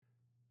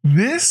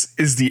This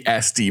is the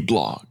SD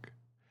blog.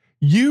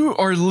 You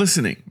are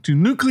listening to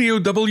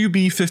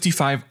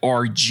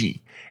NUCLEO-WB55RG,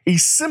 a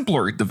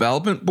simpler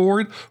development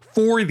board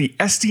for the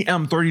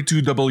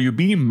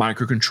STM32WB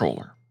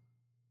microcontroller.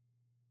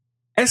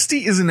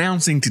 ST is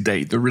announcing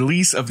today the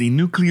release of the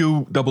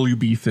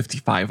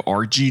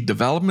NUCLEO-WB55RG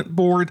development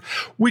board,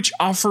 which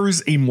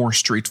offers a more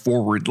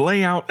straightforward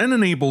layout and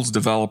enables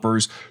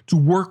developers to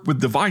work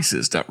with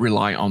devices that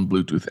rely on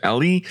Bluetooth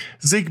LE,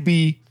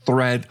 Zigbee,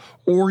 Thread,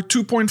 or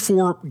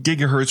 2.4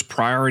 GHz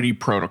priority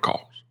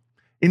protocols.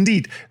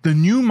 Indeed, the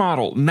new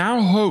model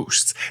now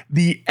hosts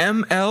the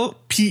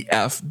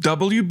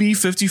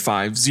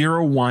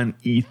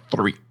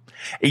MLPF-WB5501E3,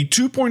 a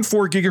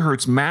 2.4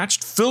 GHz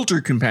matched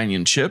filter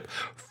companion chip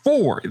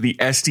for the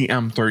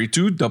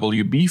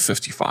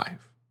STM32WB55.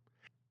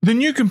 The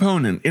new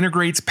component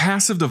integrates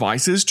passive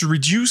devices to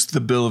reduce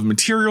the bill of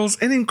materials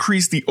and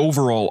increase the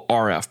overall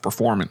RF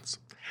performance.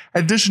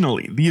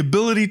 Additionally, the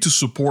ability to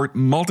support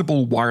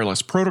multiple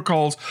wireless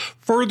protocols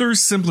further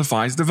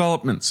simplifies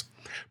developments.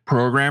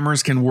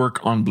 Programmers can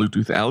work on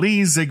Bluetooth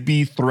LE,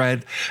 Zigbee,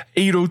 Thread,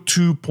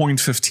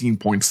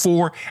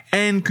 802.15.4,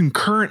 and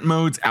concurrent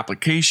modes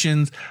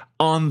applications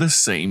on the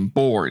same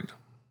board.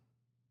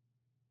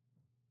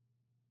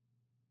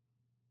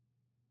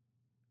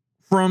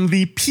 From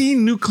the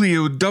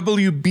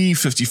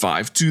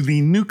NUCLEO-WB55 to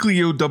the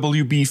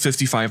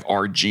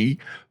NUCLEO-WB55RG,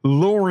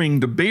 lowering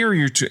the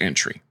barrier to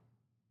entry.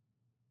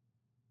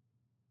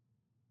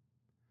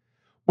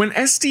 When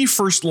ST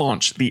first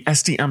launched the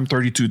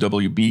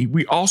STM32WB,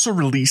 we also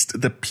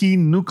released the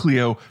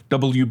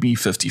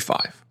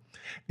NUCLEO-WB55.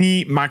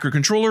 The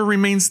microcontroller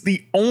remains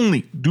the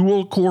only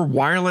dual-core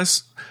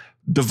wireless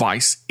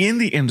device in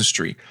the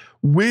industry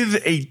with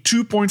a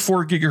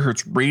 2.4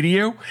 GHz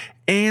radio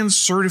and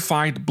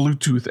certified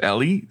Bluetooth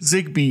LE,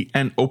 Zigbee,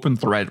 and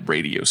OpenThread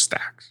radio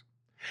stacks.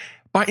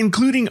 By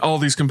including all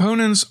these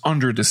components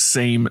under the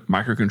same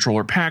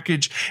microcontroller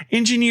package,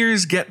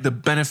 engineers get the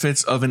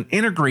benefits of an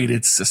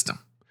integrated system.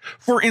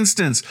 For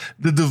instance,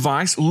 the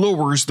device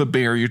lowers the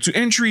barrier to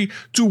entry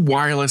to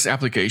wireless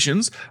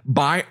applications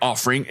by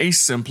offering a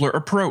simpler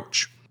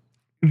approach.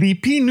 The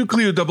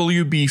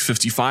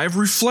NUCLEO-WB55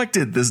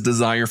 reflected this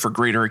desire for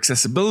greater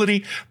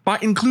accessibility by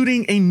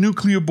including a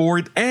Nucleo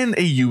board and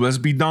a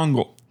USB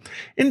dongle.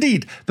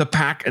 Indeed, the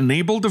pack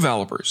enabled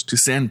developers to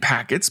send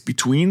packets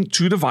between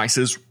two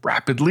devices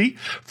rapidly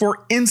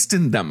for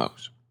instant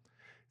demos.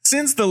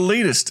 Since the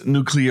latest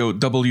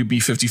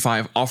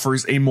NUCLEO-WB55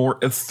 offers a more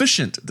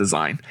efficient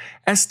design,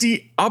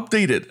 ST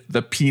updated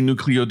the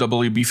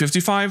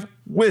NUCLEO-WB55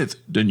 with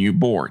the new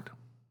board.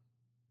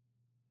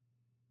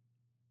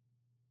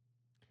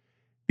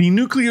 The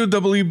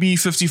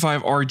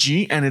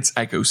NUCLEO-WB55RG and its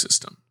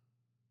ecosystem.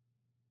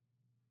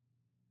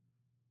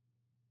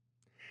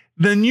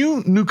 The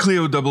new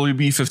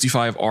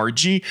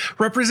NUCLEO-WB55RG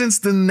represents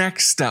the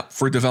next step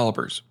for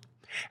developers.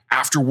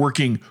 After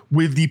working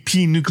with the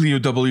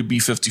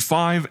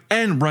NUCLEO-WB55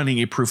 and running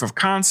a proof of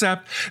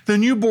concept, the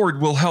new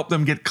board will help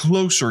them get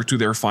closer to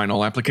their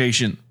final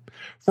application.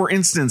 For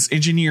instance,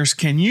 engineers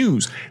can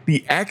use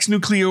the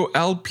XNucleo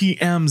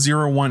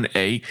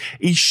LPM01A,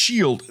 a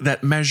shield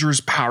that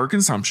measures power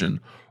consumption,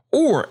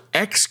 or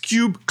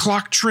Xcube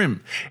Clock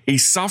Trim, a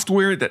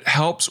software that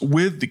helps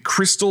with the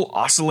crystal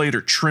oscillator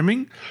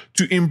trimming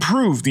to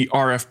improve the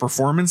RF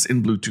performance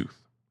in Bluetooth.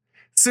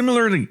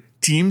 Similarly,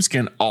 teams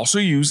can also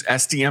use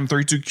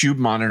STM32Cube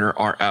Monitor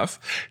RF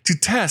to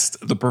test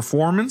the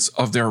performance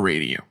of their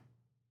radio.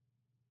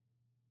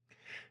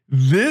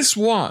 This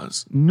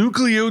was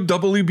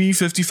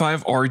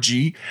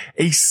NUCLEO-WB55RG,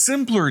 a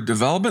simpler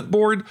development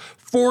board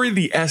for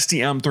the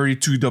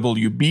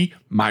STM32WB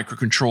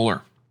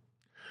microcontroller.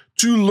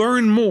 To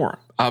learn more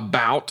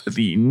about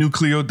the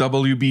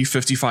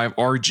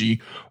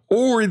NUCLEO-WB55RG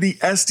or the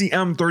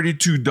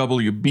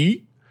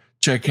STM32WB,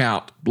 check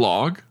out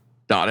blog.st.com.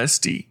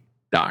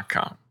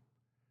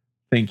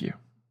 Thank you.